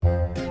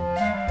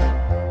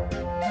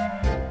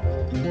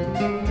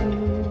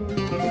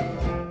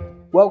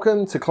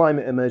Welcome to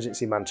Climate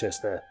Emergency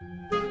Manchester.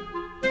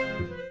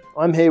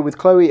 I'm here with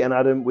Chloe and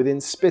Adam within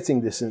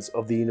spitting distance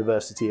of the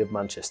University of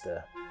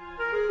Manchester.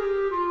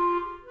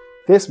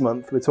 This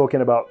month we're talking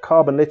about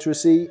carbon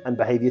literacy and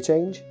behaviour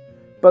change,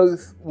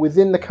 both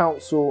within the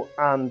council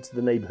and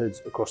the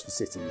neighbourhoods across the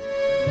city.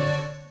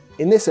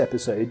 In this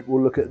episode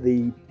we'll look at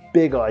the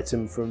big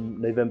item from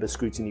November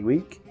Scrutiny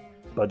Week,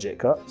 budget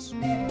cuts,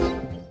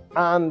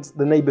 and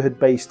the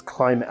neighbourhood-based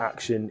climate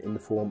action in the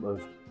form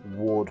of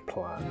ward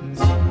plans.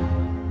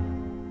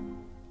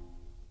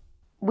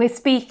 We're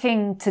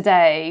speaking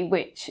today,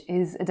 which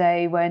is a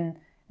day when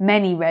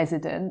many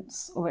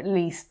residents, or at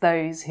least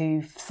those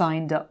who've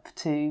signed up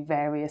to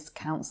various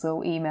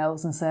council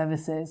emails and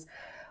services,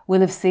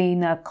 will have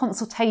seen a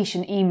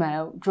consultation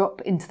email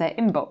drop into their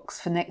inbox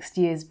for next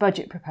year's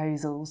budget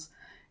proposals.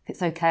 If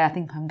it's okay, I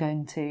think I'm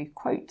going to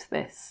quote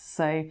this.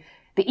 So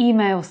the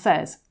email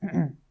says,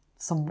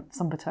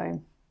 somber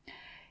tone,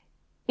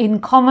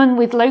 "In common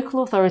with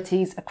local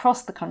authorities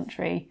across the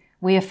country,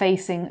 we are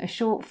facing a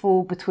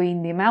shortfall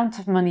between the amount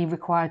of money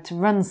required to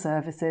run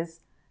services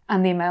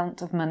and the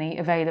amount of money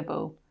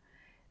available.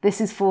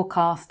 This is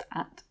forecast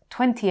at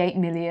 28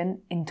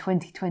 million in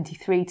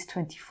 2023 to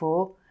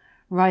 24,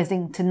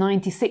 rising to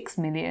 96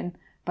 million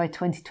by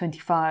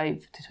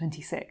 2025 to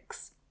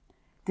 26.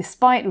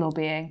 Despite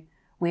lobbying,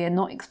 we are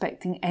not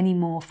expecting any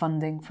more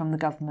funding from the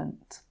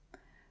government.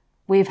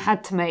 We've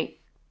had to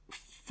make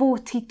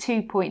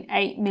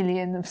 42.8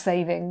 million of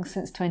savings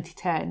since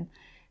 2010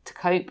 to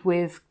cope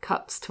with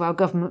cuts to our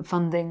government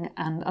funding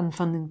and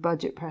unfunded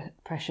budget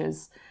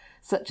pressures,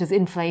 such as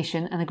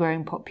inflation and a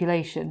growing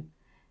population.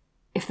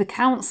 If the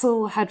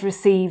council had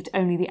received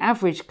only the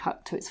average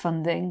cut to its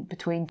funding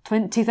between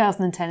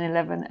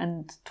 2010-11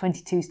 and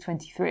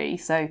 22-23,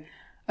 so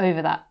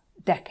over that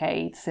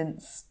decade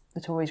since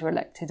the Tories were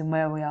elected and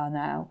where we are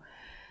now,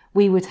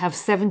 we would have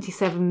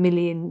 77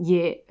 million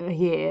a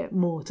year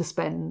more to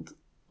spend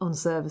on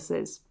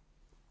services."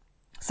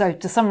 So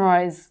to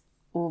summarise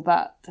all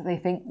that, they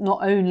think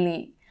not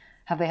only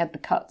have they had the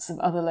cuts of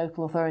other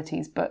local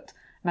authorities, but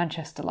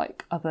Manchester,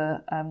 like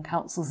other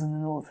councils in the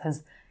north,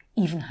 has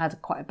even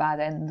had quite a bad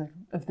end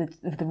of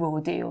the raw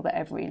deal that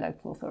every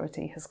local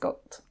authority has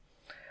got.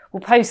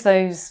 We'll post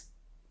those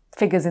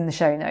figures in the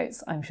show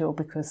notes, I'm sure,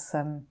 because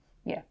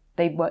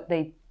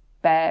they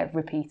bear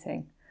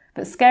repeating.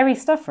 But scary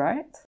stuff,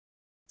 right?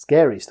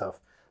 Scary stuff.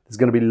 There's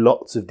going to be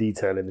lots of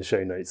detail in the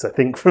show notes, I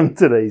think, from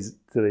today's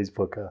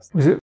podcast.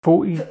 Was it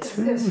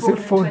 42? Was it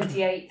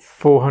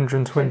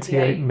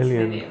 428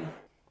 million?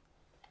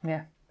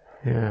 Yeah.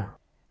 Yeah.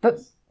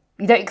 But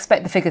you don't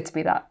expect the figure to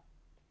be that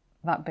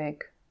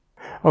big.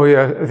 Oh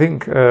yeah, I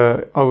think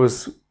I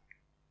was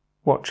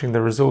watching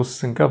the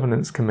Resources and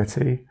Governance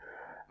Committee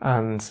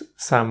and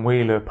Sam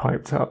Wheeler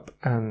piped up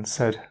and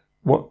said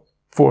what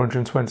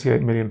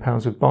 £428 million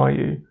would buy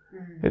you.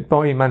 It'd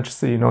buy you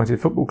Manchester United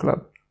Football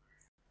Club.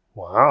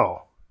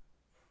 Wow.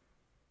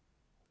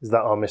 Is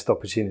that our missed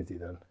opportunity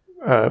then?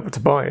 To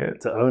buy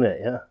it. To own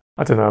it, yeah.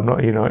 I don't know, I'm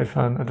not a United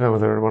fan. I don't know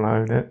whether I want to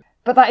own it.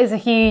 But that is a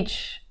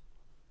huge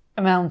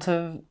amount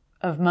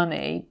of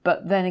money.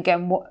 But then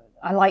again,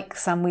 I like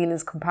Sam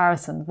Wheeler's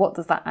comparison. What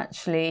does that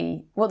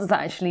actually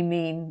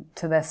mean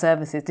to their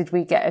services? Did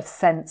we get a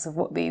sense of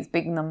what these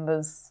big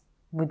numbers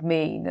would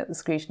mean at the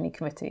scrutiny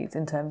committees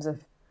in terms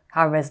of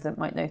how a resident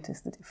might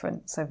notice the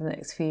difference over the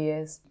next few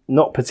years?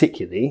 Not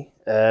particularly.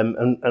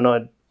 And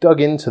I dug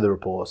into the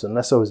reports,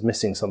 unless I was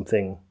missing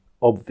something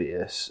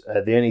obvious.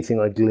 The only thing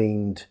I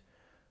gleaned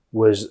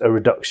was a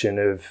reduction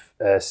of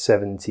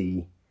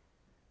 70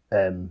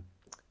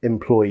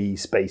 employee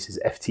spaces,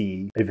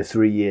 FTE, over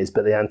 3 years,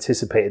 but they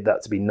anticipated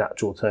that to be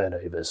natural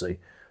turnover, so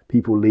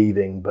people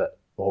leaving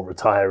or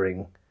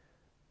retiring,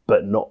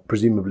 but not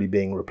presumably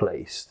being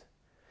replaced.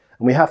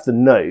 And we have to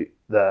note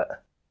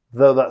that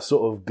though that's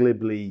sort of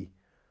glibly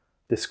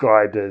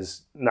described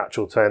as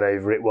natural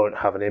turnover, it won't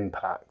have an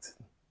impact.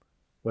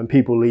 When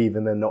people leave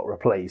and they're not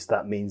replaced,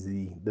 that means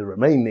the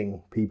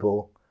remaining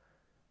people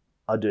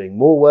are doing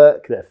more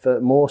work,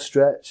 they're more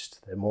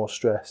stretched, they're more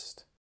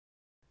stressed.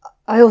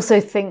 I also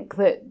think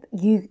that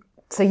you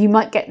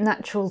might get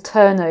natural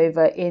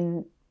turnover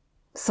in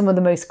some of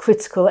the most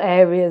critical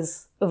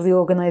areas of the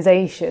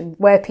organisation.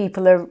 Where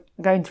people are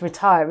going to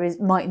retire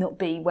might not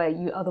be where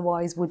you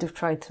otherwise would have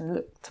tried to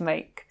look to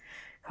make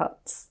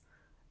cuts.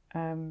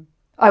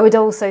 I would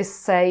also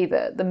say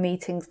that the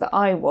meetings that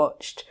I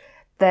watched,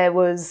 there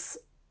was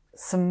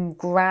some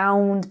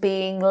ground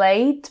being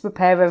laid to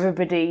prepare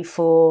everybody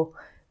for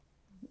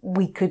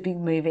we could be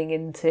moving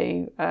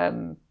into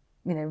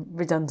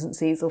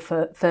redundancies or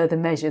further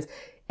measures.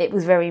 It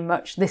was very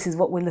much this is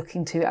what we're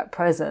looking to at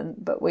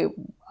present, but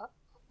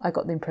I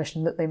got the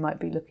impression that they might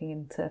be looking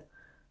into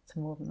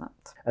more than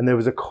that. And there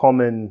was a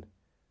common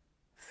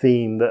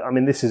theme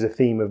this is a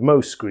theme of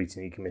most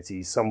scrutiny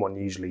committees. Someone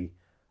usually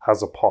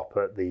has a pop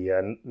at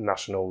the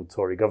national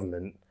Tory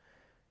government.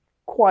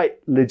 Quite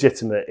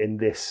legitimate in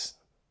this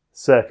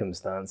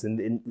circumstance.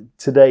 And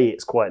today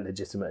it's quite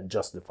legitimate and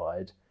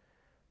justified.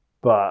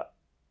 But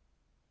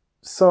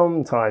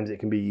sometimes it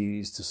can be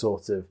used to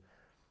sort of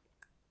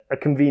a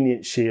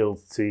convenient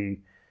shield to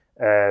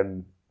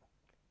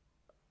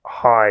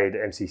hide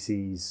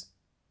MCC's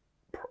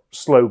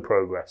slow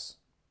progress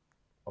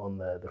on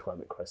the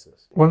climate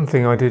crisis. One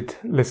thing I did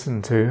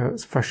listen to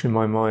that's fresh in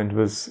my mind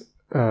was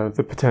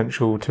the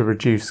potential to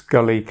reduce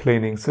gully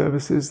cleaning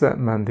services that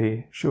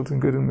Mandy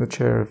Shilton-Goodham, the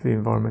chair of the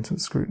Environmental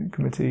Scrutiny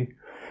Committee,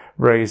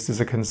 raised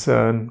as a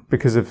concern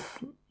because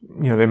of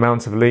the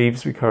amount of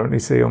leaves we currently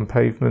see on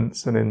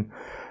pavements and in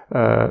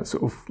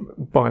sort of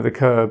by the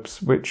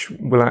curbs, which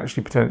will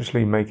actually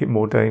potentially make it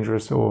more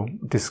dangerous or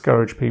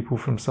discourage people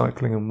from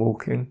cycling and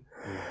walking.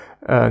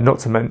 Not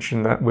to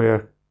mention that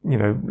we're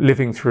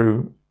living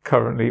through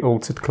currently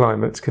altered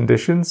climate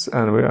conditions,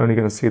 and we're only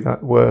going to see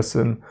that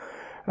worsen.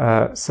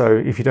 So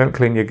if you don't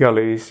clean your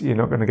gullies, you're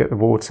not going to get the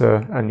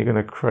water, and you're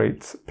going to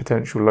create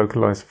potential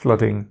localised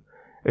flooding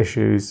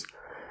issues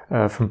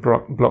from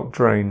blocked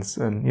drains.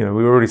 And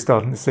we're already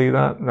starting to see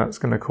that, and that's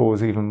going to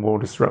cause even more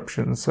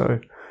disruption.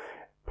 So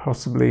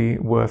possibly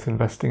worth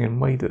investing in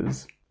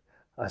waders.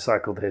 I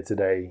cycled here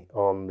today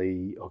on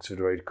the Oxford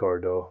Road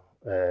corridor.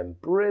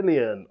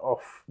 Brilliant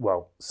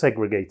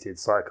segregated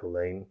cycle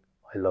lane.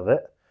 I love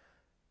it.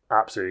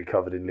 Absolutely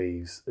covered in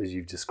leaves, as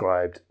you've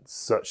described,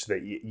 such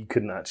that you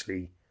couldn't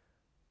actually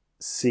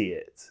see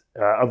it.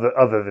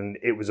 Other than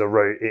it was a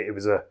road, it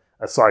was a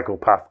cycle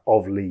path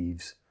of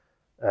leaves.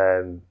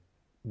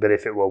 But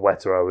if it were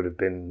wetter, I would have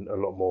been a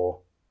lot more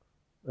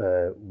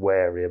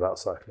wary about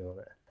cycling on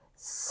it.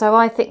 So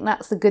I think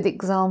that's a good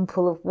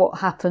example of what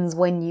happens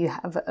when you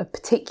have a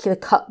particular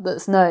cut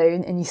that's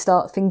known and you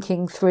start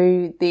thinking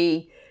through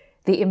the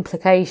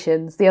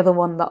implications. The other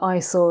one that I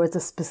saw as a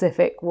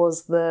specific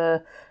was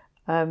the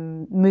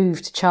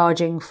move to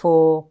charging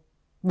for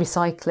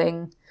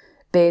recycling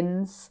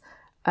bins.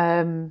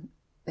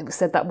 It was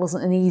said that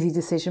wasn't an easy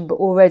decision, but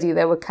already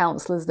there were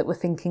councillors that were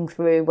thinking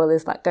through, well,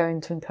 is that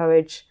going to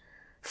encourage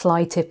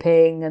fly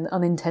tipping and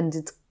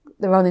unintended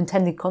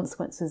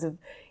consequences of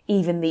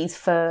even these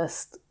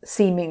first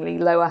seemingly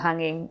lower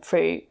hanging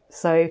fruit.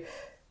 So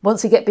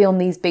once we get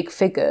beyond these big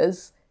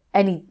figures,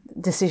 any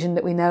decision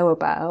that we know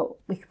about,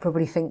 we could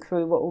probably think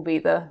through what will be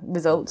the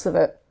results of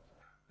it.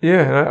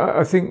 Yeah,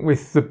 I think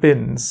with the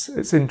bins,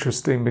 it's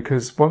interesting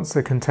because once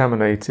they're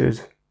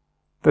contaminated,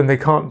 then they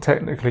can't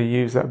technically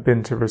use that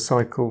bin to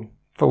recycle,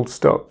 full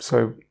stop.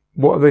 So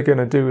what are they going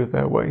to do with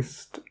their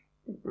waste?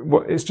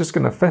 It's just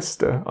going to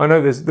fester. I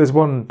know there's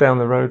one down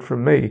the road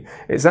from me.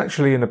 It's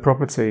actually in a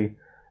property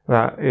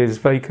that is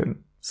vacant.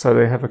 So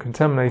they have a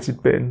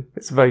contaminated bin.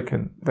 It's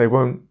vacant. They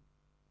won't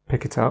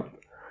pick it up.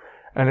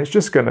 And it's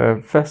just going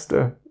to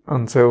fester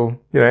until,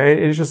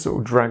 it just sort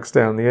of drags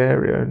down the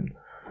area. And,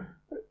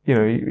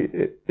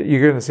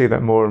 you're going to see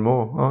that more and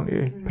more, aren't you?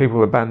 Mm.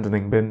 People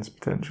abandoning bins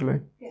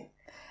potentially. Yeah.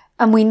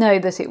 And we know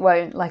that it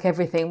won't, like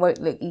everything,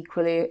 won't look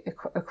equally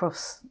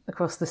across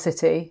the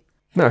city.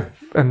 No,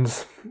 and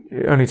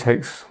it only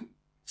takes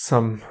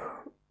some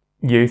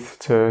youth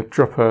to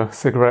drop a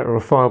cigarette or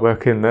a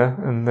firework in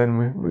there, and then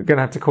we're going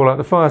to have to call out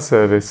the fire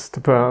service to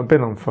put out a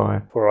bin on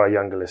fire. For our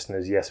younger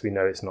listeners, yes, we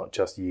know it's not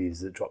just youths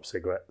that drop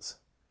cigarettes,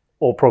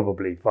 or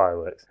probably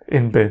fireworks.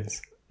 In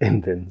bins. In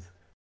bins.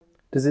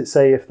 Does it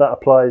say if that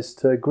applies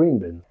to green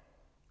bins?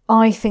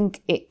 I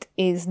think it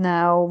is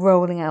now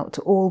rolling out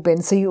to all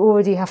bins, so you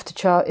already have to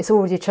charge. It's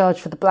already a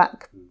charge for the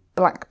black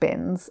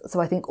bins,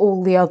 so I think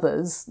all the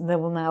others there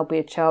will now be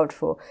a charge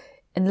for,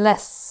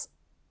 unless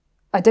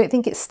I don't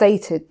think it's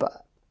stated,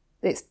 but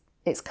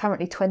it's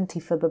currently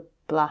 20 for the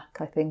black,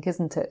 I think,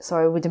 isn't it? So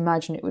I would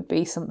imagine it would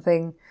be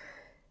something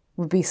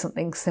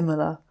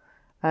similar.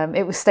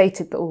 It was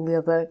stated that all the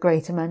other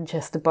Greater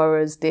Manchester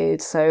boroughs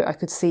did, so I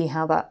could see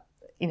how that,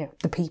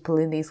 the people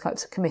in these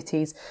types of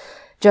committees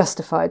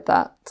justified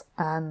that,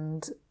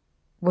 and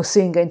we're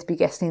soon going to be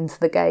getting into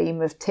the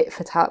game of tit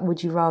for tat.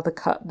 Would you rather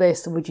cut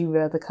this or would you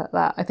rather cut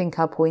that? I think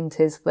our point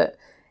is that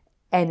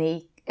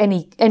any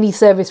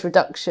service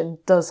reduction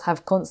does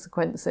have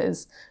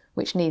consequences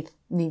which need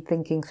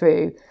thinking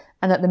through.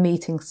 And at the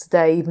meetings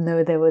today, even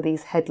though there were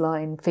these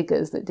headline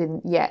figures that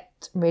didn't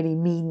yet really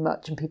mean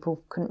much and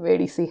people couldn't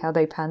really see how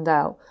they panned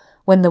out,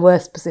 when there were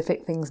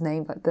specific things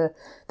named like the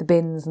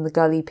bins and the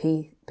gully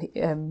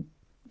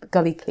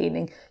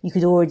cleaning, you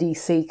could already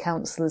see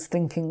councillors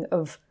thinking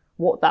of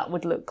what that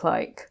would look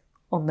like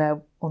on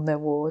their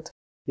ward.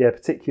 Yeah,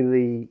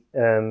 particularly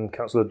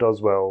Councillor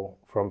Doswell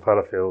from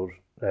Fallowfield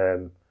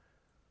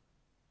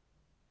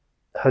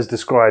has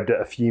described at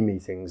a few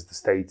meetings the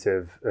state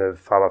of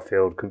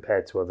Fallowfield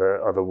compared to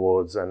other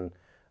wards, and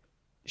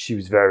she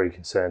was very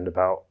concerned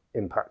about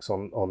impacts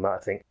on that,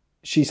 I think.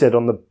 She said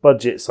on the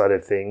budget side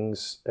of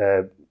things,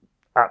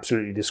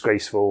 absolutely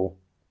disgraceful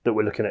that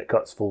we're looking at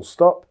cuts full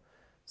stop.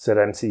 Said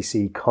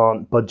MCC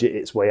can't budget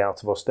its way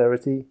out of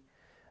austerity.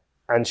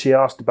 And she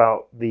asked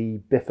about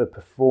the BIFA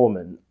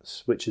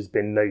performance, which has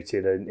been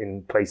noted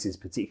in places,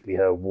 particularly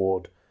her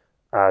ward,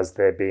 as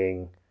there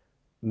being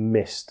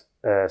missed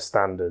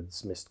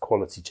standards, missed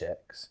quality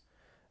checks,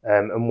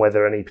 and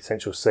whether any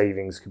potential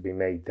savings could be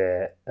made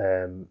there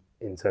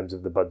in terms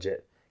of the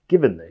budget,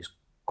 given those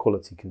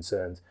quality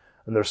concerns.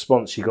 And the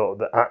response she got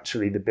that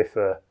actually the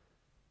BIFA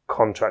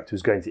contract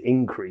was going to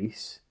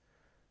increase,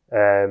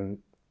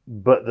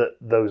 but that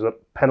those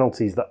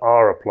penalties that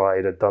are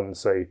applied are done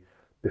so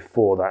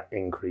before that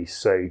increase.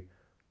 So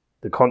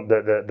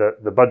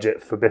the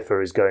budget for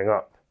BIFA is going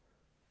up.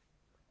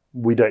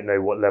 We don't know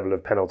what level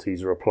of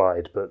penalties are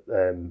applied, but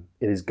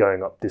it is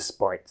going up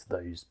despite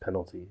those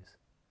penalties.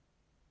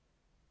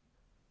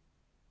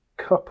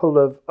 Couple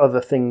of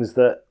other things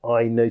that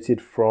I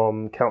noted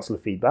from councillor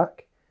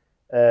feedback.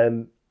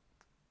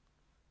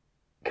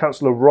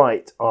 Councillor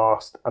Wright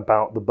asked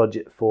about the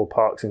budget for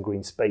parks and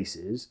green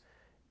spaces.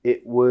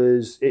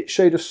 It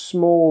showed a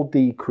small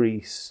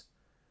decrease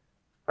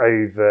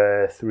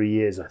over 3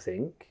 years, I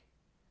think.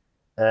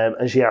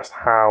 And she asked,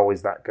 how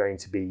is that going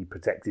to be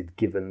protected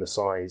given the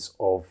size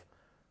of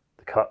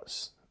the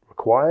cuts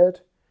required?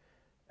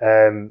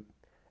 And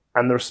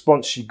the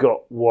response she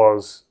got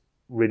was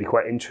really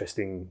quite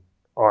interesting,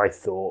 I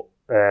thought.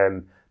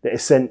 That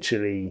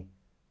essentially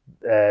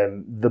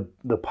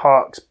the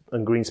parks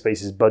and green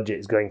spaces budget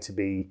is going to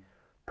be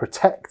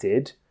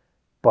protected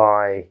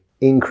by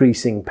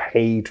increasing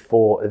paid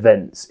for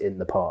events in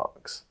the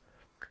parks.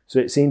 So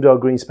it seems our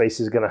green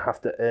spaces are going to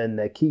have to earn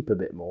their keep a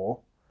bit more.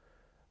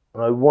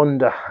 And I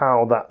wonder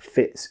how that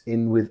fits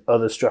in with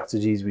other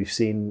strategies we've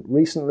seen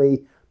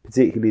recently,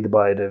 particularly the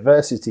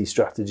biodiversity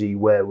strategy,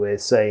 where we're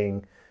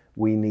saying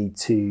we need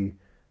to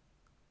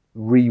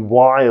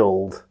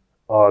rewild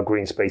our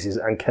green spaces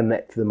and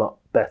connect them up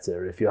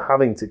better. If you're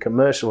having to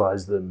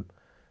commercialise them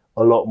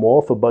a lot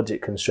more for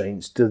budget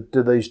constraints, do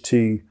those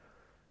two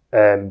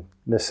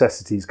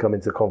necessities come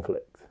into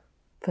conflict?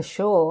 For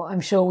sure.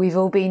 I'm sure we've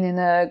all been in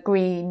a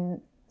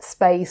green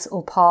space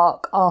or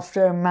park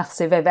after a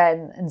massive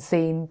event and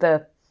seen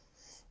the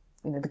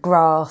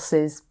grass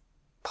is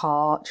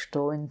parched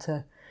or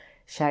into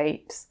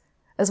shapes.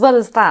 As well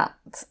as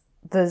that,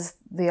 there's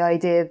the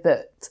idea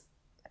that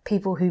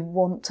people who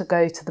want to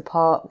go to the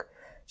park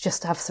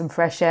just to have some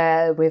fresh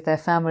air with their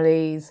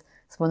families,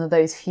 it's one of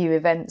those few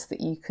events that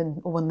you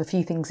can, or one of the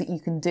few things that you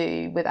can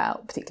do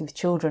without, particularly with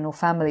children or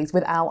families,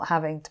 without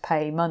having to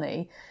pay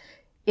money.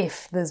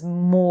 If there's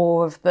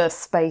more of the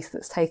space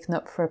that's taken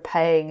up for a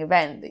paying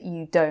event that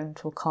you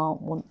don't or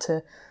can't want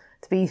to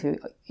be through,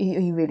 are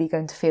you really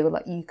going to feel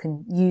like you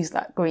can use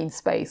that green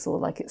space, or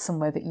like it's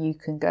somewhere that you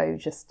can go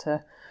just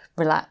to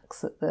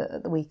relax at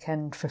the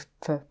weekend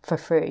for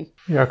free?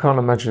 Yeah, I can't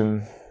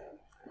imagine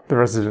the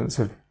residents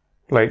have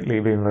lately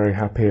been very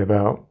happy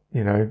about,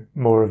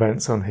 more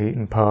events on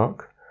Heaton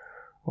Park,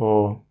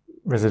 or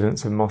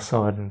residents of Moss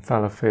Side and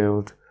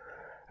Fallowfield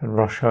and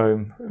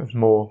Rusholme of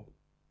more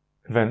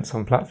events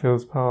on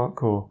Plattfields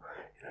Park. Or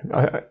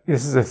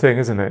this is the thing,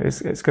 isn't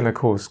it? It's going to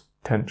cause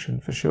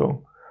tension for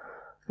sure,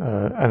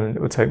 and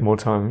it will take more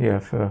time,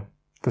 for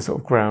the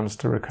sort of grounds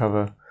to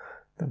recover.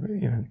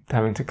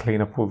 Having to clean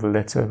up all the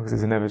litter, because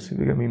there's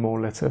inevitably going to be more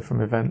litter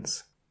from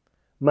events.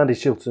 Mandy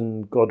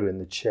Chilton Godwin,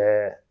 the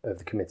chair of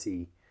the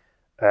committee,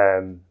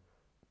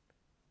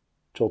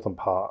 Chilton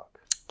Park.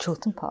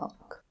 Chilton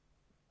Park.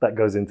 That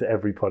goes into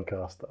every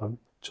podcast.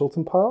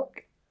 Chilton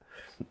Park.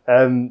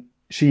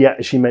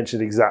 She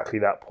mentioned exactly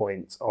that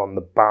point on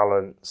the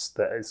balance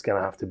that it's going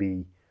to have to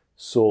be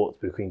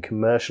sought between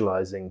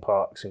commercialising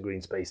parks and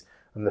green space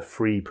and the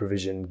free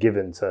provision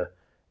given to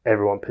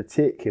everyone,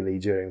 particularly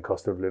during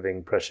cost of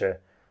living pressure.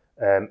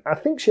 I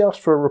think she asked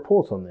for a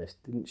report on this,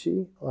 didn't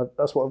she?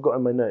 That's what I've got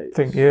in my notes.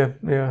 I think, yeah,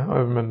 I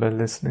remember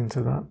listening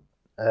to that.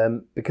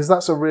 Because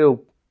that's a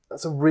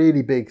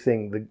really big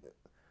thing.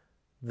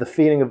 The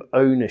feeling of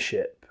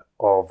ownership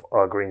of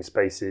our green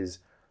spaces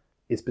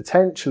is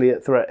potentially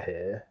at threat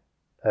here.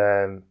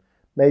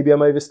 Maybe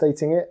I'm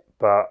overstating it,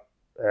 but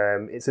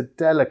it's a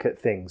delicate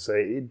thing, so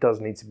it does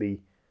need to be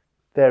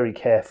very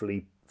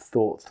carefully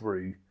thought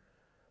through,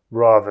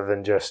 rather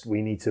than just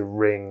we need to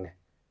wring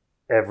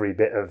every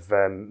bit of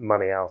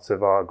money out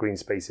of our green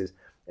spaces.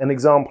 An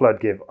example I'd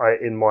give,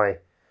 in my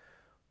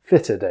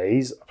fitter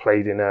days, I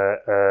played in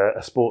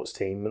a sports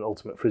team, an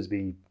ultimate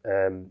frisbee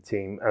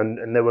team,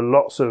 and there were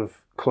lots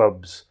of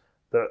clubs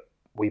that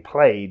we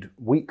played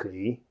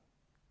weekly,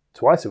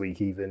 twice a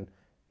week even,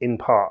 in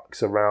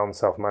parks around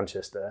South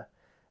Manchester.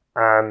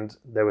 And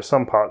there were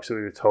some parks that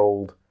we were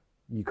told,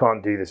 you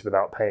can't do this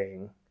without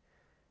paying.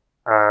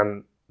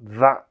 And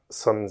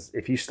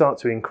if you start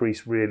to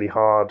increase really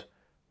hard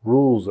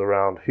rules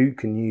around who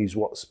can use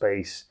what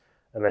space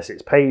unless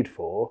it's paid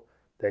for,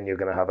 then you're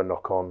going to have a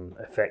knock-on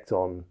effect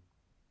on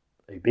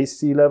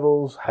obesity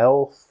levels,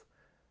 health,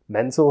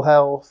 mental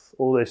health,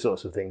 all those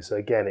sorts of things. So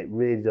again, it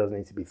really does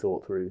need to be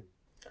thought through.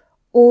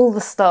 All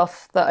the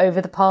stuff that over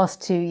the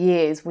past 2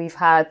 years we've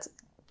had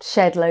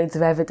shed loads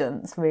of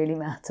evidence really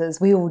matters.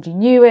 We already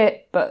knew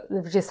it, but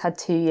we've just had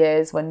 2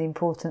 years when the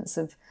importance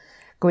of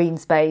green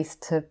space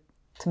to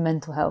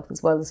mental health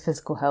as well as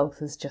physical health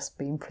has just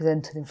been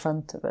presented in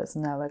front of us.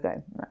 And now we're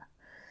going, nah,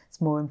 it's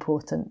more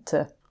important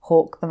to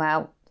hawk them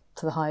out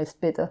to the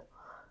highest bidder.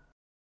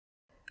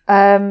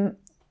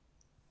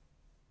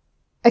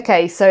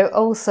 Okay, so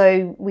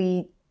also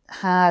we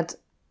had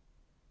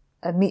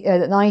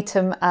an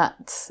item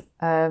at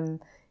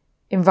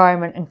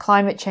Environment and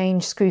Climate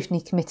Change Scrutiny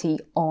Committee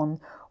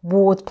on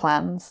ward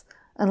plans.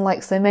 And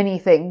like so many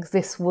things,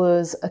 this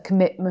was a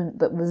commitment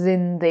that was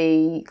in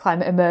the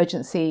climate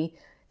emergency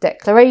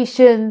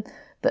declaration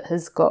that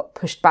has got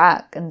pushed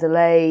back and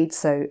delayed.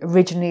 So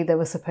originally there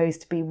were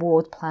supposed to be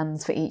ward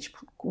plans for each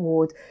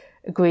ward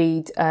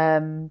agreed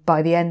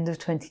by the end of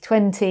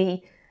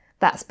 2020.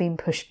 That's been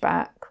pushed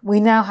back. We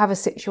now have a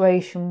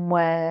situation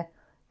where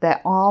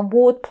there are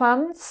ward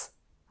plans.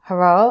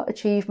 Hurrah,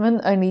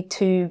 achievement, only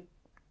 2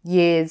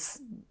 years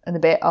and a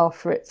bit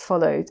after it's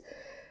followed.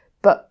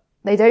 But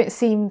they don't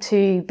seem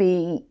to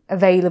be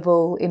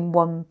available in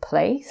one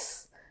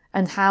place,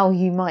 and how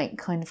you might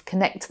kind of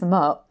connect them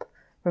up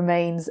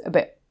remains a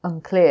bit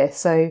unclear.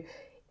 So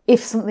if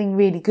something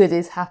really good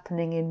is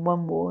happening in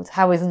one ward,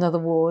 how is another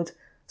ward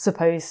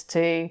supposed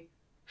to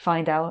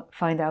find out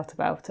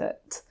about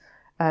it?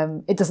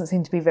 It doesn't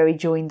seem to be very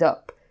joined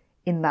up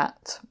in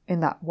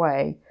that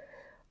way.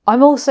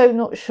 I'm also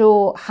not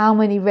sure how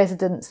many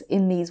residents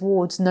in these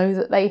wards know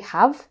that they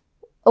have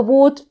a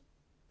ward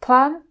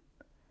plan.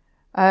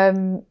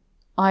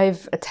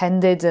 I've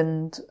attended,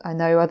 and I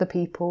know other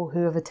people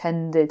who have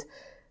attended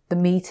the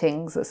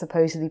meetings that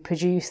supposedly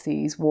produce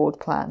these ward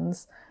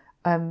plans.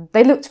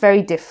 They looked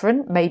very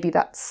different. Maybe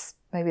that's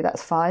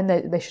fine.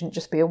 They shouldn't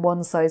just be a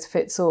one size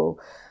fits all.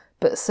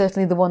 But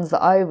certainly the ones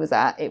that I was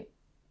at, it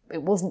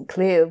wasn't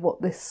clear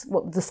what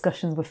the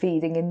discussions were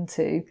feeding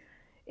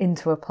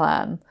into a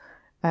plan.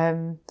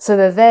 So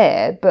they're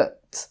there,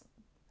 but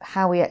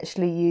how we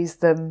actually use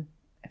them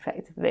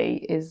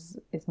effectively is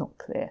not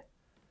clear.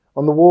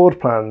 On the ward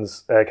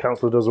plans,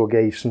 Councillor Doswell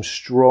gave some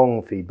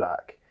strong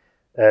feedback,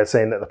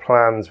 saying that the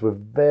plans were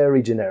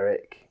very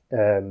generic.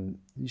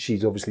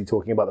 She's obviously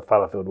talking about the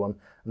Fallowfield one,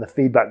 and the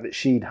feedback that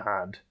she'd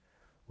had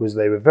was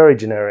they were very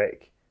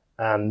generic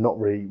and not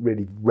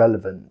really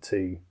relevant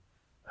to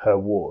her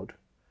ward.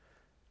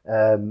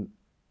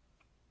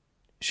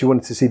 She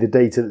wanted to see the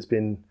data that's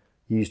been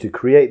used to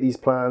create these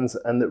plans,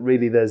 and that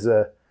really there's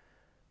an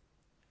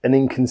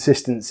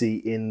inconsistency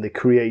in the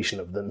creation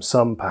of them.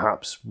 Some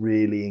perhaps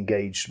really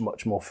engaged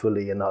much more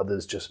fully, and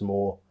others just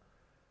more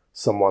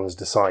someone's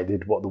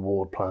decided what the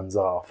ward plans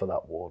are for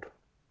that ward.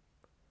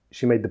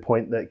 She made the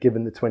point that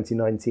given the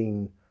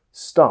 2019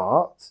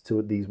 start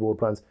to these ward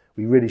plans,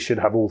 we really should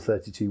have all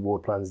 32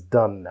 ward plans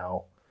done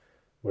now,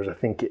 whereas I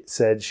think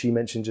she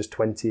mentioned just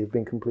 20 have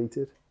been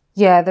completed.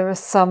 Yeah, there are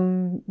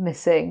some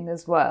missing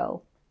as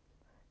well.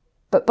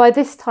 But by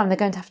this time, they're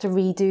going to have to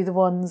redo the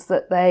ones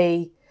that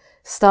they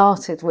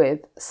started with.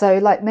 So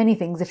like many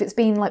things, if it's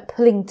been like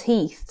pulling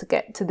teeth to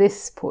get to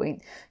this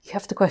point, you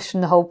have to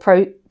question the whole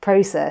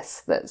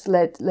process that's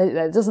led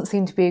there. It doesn't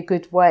seem to be a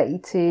good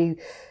way to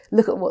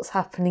look at what's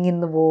happening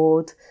in the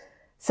ward,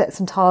 set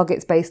some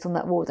targets based on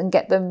that ward, and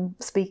get them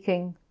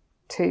speaking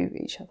to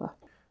each other.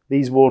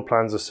 These ward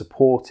plans are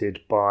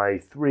supported by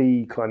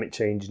 3 climate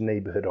change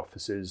neighbourhood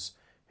officers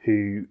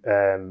who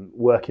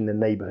work in the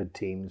neighbourhood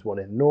teams, one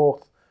in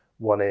North,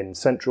 one in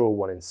Central,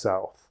 one in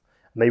South.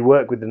 And they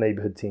work with the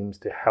neighbourhood teams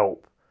to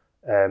help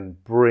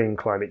bring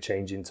climate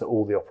change into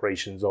all the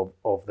operations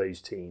of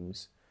those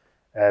teams.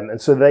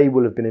 And so they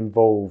will have been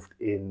involved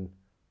in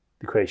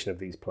the creation of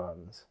these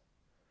plans.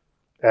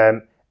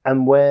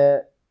 And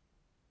where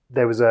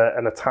there was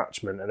an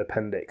attachment, an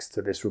appendix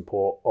to this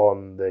report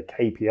on the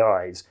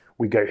KPIs,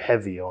 we go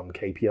heavy on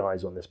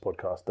KPIs on this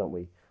podcast, don't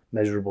we?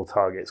 Measurable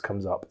targets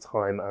comes up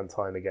time and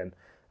time again.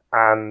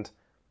 And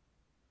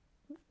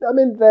I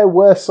mean, there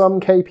were some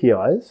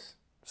KPIs.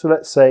 So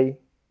let's say,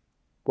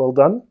 well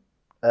done.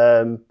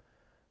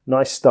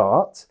 Nice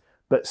start.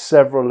 But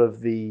several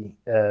of the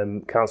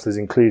councillors,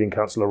 including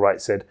Councillor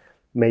Wright, said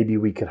maybe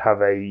we could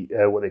have a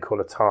what they call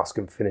a task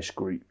and finish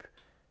group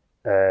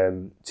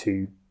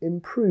to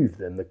improve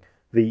them.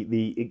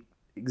 The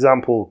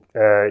example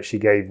she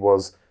gave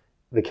was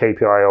the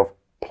KPI of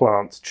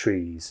plant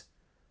trees,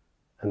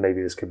 and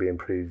maybe this could be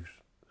improved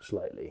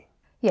slightly.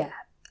 Yeah,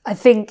 I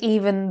think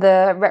even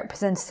the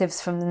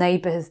representatives from the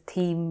Neighbourhood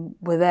team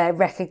were there,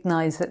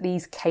 recognised that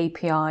these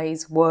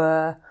KPIs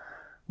were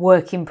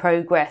work in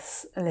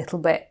progress, a little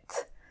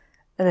bit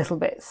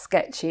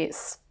sketchy.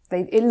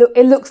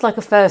 It looks like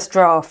a first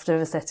draft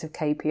of a set of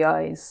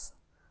KPIs.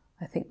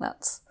 I think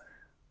that's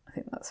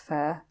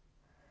fair.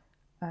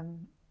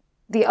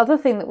 The other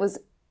thing that was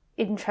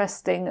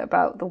interesting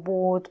about the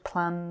ward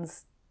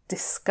plans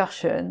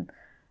discussion,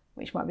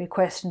 which might be a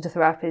question to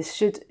throw up, is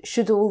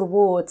should all the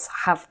wards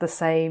have the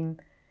same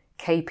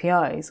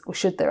KPIs, or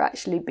should there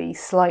actually be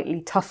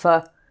slightly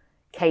tougher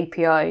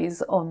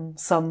KPIs on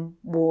some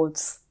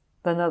wards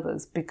than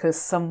others, because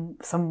some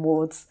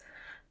wards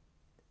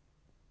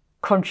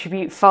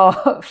contribute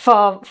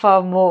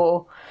far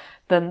more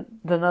than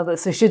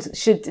others. So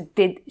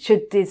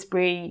should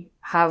Disbury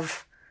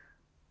have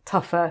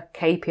tougher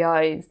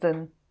KPIs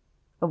than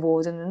a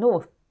ward in the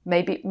north?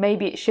 Maybe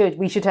it should.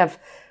 We should have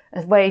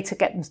a way to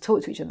get them to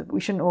talk to each other, but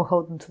we shouldn't all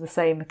hold them to the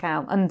same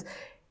account. And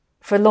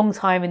for a long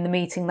time in the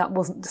meeting that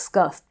wasn't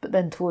discussed, but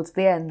then towards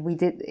the end we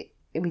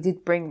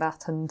did bring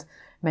that, and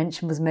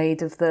mention was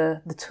made of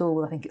the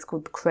tool. I think it's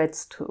called the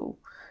CREDS tool,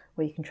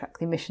 where you can track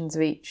the emissions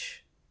of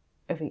each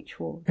of each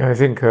ward. Yeah, I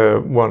think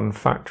one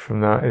fact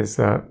from that is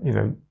that,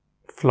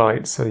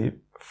 flights are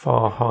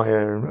far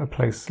higher in a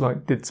place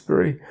like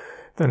Didsbury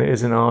than it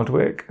is in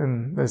Ardwick,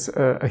 and there's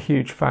a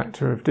huge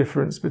factor of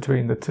difference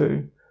between the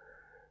two.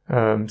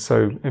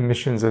 So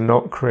emissions are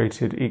not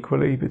created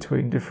equally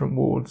between different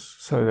wards.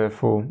 So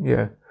therefore,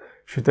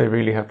 should they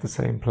really have the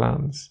same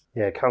plans?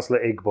 Yeah, Councillor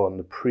Igbon,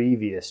 the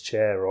previous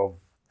chair of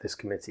this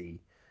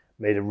committee,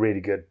 made a really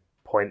good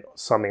point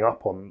summing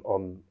up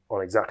on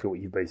exactly what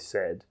you both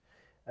said,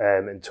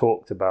 and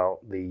talked about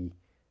the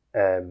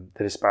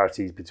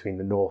disparities between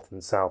the north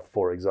and south,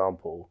 for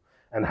example,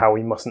 and how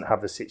we mustn't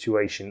have the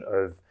situation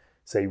of,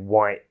 say,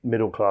 white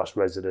middle-class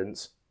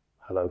residents,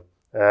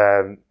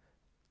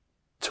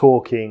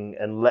 talking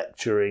and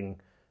lecturing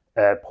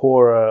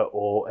poorer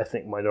or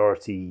ethnic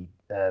minority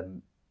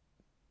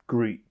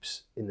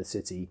groups in the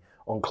city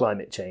on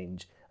climate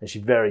change. And she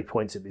very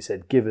pointedly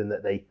said, given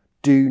that they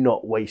do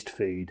not waste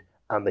food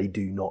and they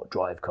do not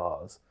drive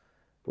cars,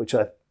 which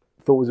I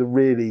thought was a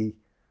really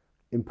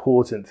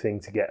important thing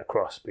to get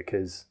across,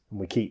 because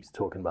we keep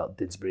talking about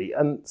Didsbury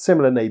and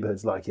similar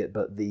neighbourhoods like it,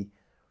 but the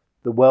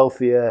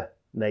wealthier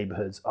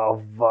neighbourhoods are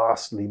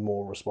vastly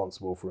more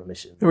responsible for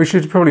emissions. We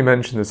should probably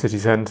mention the city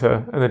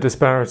centre and the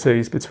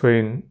disparities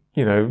between,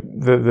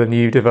 the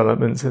new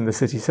developments in the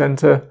city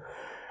centre,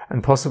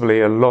 and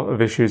possibly a lot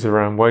of issues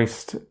around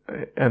waste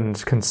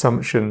and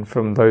consumption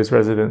from those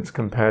residents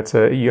compared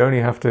to, you only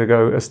have to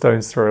go a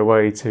stone's throw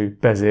away to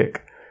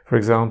Beswick, for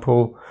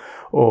example,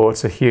 or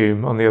to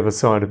Hume on the other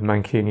side of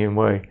Mancunian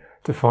Way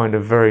to find a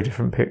very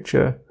different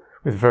picture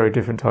with very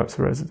different types of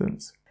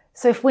residents.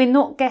 So if we're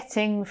not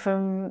getting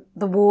from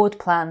the ward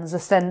plans a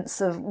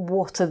sense of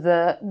what are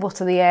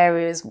the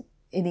areas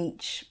in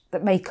each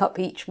that make up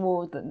each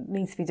ward that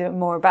needs to be doing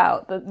more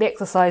about, the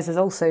exercise is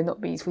also not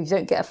be useful. You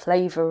don't get a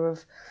flavour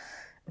of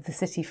the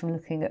city from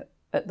looking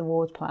at the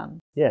ward plan.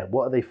 Yeah,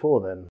 what are they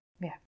for then?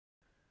 Yeah.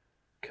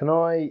 Can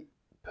I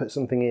put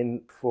something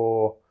in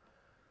for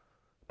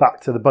back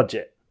to the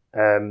budget?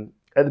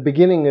 At the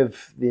beginning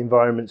of the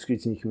Environment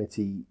Scrutiny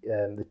Committee,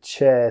 the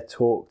chair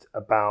talked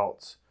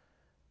about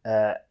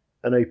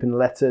an open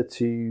letter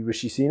to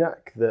Rishi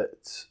Sunak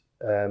that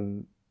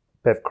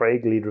Bev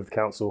Craig, leader of the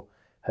council,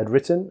 had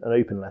written, an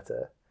open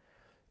letter,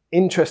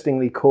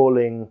 interestingly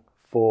calling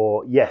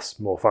for, yes,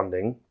 more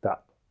funding,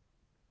 that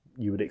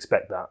you would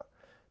expect that,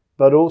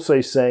 but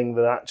also saying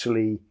that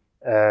actually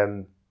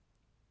the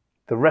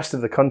rest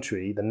of the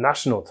country, the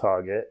national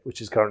target,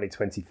 which is currently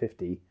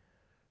 2050,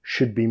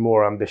 should be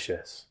more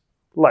ambitious,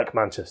 like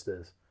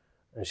Manchester's.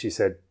 And she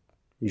said,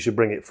 you should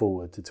bring it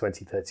forward to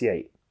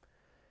 2038.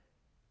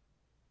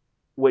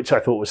 Which I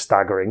thought was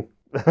staggering,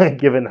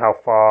 given how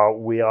far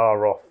we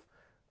are off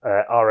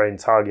our own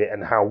target,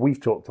 and how we've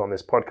talked on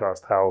this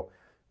podcast, how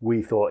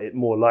we thought it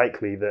more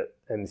likely that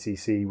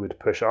NCC would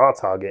push our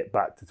target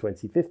back to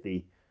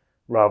 2050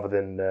 rather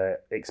than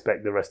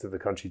expect the rest of the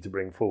country to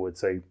bring forward.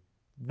 So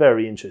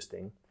very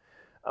interesting.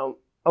 And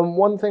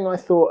one thing I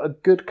thought, a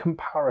good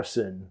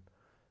comparison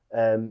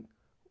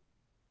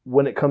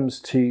when it comes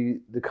to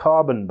the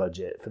carbon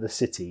budget for the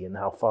city and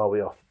how far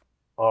we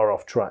are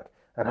off track,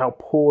 and how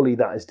poorly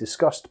that is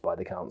discussed by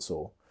the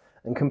council,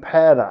 and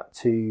compare that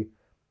to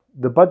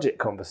the budget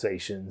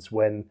conversations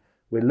when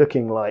we're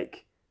looking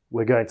like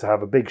we're going to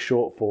have a big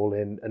shortfall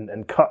in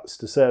and cuts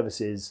to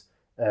services,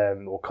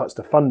 or cuts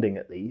to funding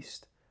at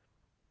least,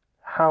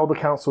 how the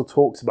council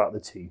talks about the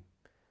two.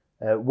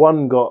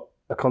 One got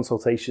a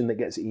consultation that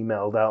gets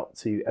emailed out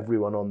to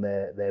everyone on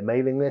their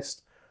mailing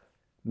list,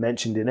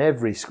 mentioned in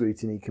every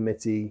scrutiny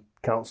committee,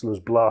 councillors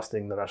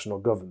blasting the national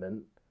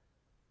government.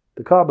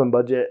 The carbon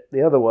budget,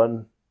 the other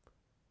one,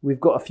 we've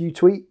got a few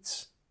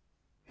tweets.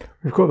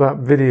 We've got that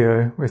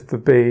video with the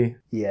bee.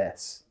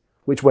 Yes,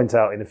 which went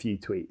out in a few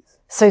tweets.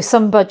 So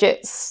some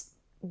budgets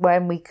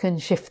when we can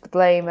shift the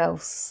blame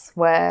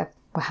elsewhere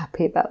we're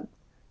happy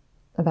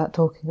about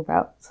talking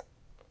about,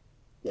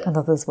 and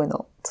others we're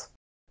not.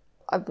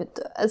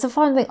 As a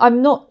final thing,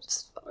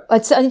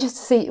 I'd certainly just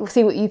to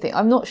see what you think.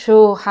 I'm not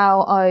sure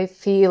how I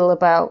feel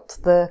about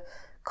the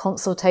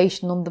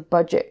consultation on the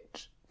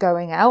budget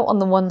going out. On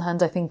the one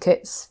hand, I think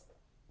it's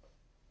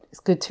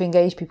good to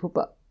engage people,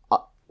 but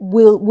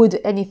would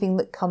anything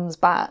that comes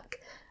back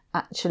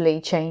actually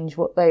change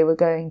what they were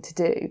going to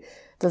do?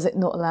 Does it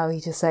not allow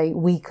you to say,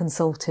 we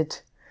consulted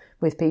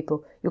with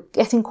people? You're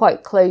getting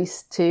quite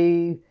close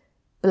to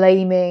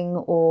blaming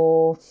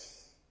or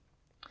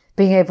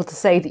being able to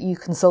say that you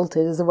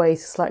consulted as a way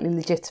to slightly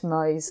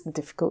legitimise the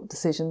difficult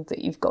decisions that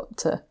you've got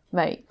to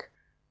make.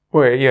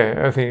 Well,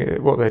 yeah, I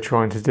think what they're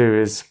trying to do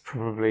is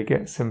probably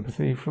get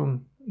sympathy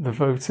from the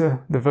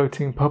voter, the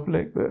voting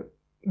public, that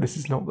this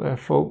is not their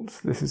fault.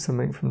 This is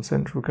something from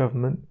central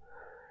government.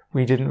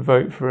 We didn't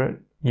vote for it.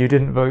 You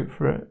didn't vote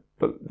for it.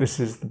 But this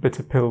is the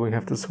bitter pill we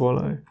have to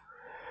swallow.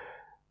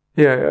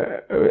 Yeah,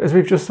 as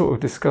we've just sort of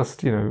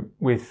discussed,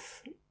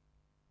 with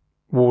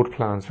ward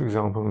plans, for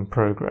example, in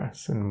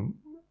progress, and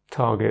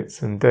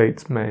targets and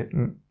dates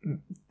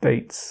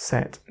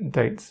set,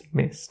 dates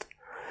missed.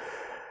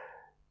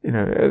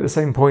 At the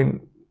same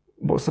point,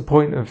 what's the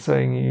point of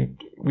saying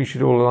we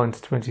should all align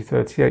to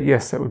 2038?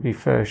 Yes, that would be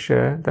fair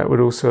share. That would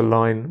also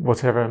align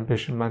whatever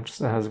ambition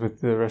Manchester has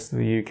with the rest of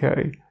the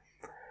UK.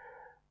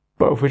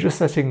 But if we're just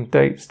setting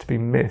dates to be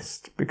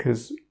missed,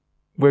 because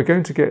we're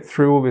going to get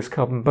through all this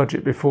carbon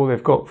budget before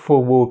they've got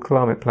full world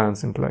climate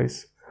plans in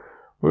place,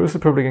 we're also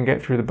probably going to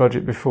get through the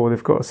budget before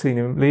they've got a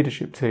senior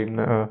leadership team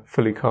that are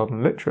fully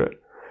carbon literate.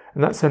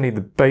 And that's only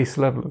the base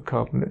level of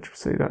carbon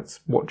literacy. That's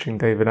watching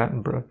David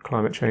Attenborough,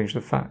 Climate Change,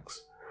 the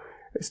Facts.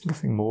 It's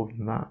nothing more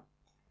than that.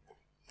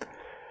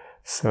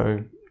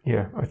 So,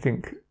 yeah, I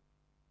think,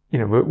 we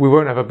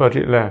won't have a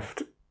budget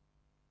left,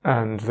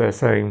 and they're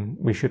saying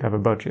we should have a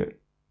budget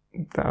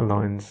that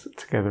aligns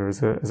together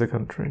as a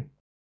country.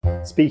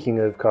 Speaking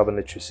of carbon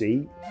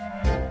literacy,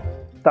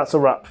 that's a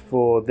wrap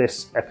for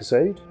this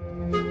episode.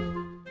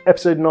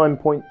 Episode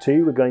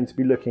 9.2, we're going to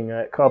be looking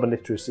at carbon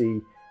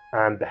literacy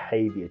and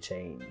behaviour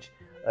change.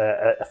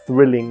 A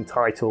thrilling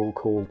title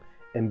called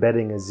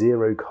Embedding a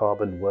Zero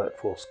Carbon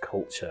Workforce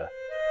Culture,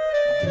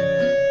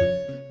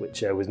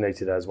 which was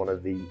noted as one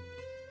of the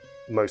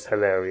most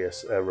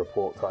hilarious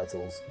report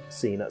titles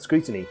seen at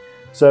Scrutiny.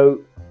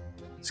 So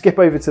skip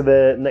over to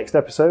the next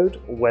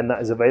episode when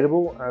that is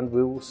available, and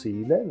we will see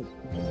you then.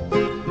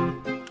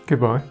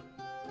 Goodbye.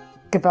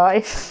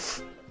 Goodbye.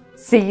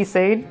 See you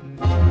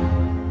soon.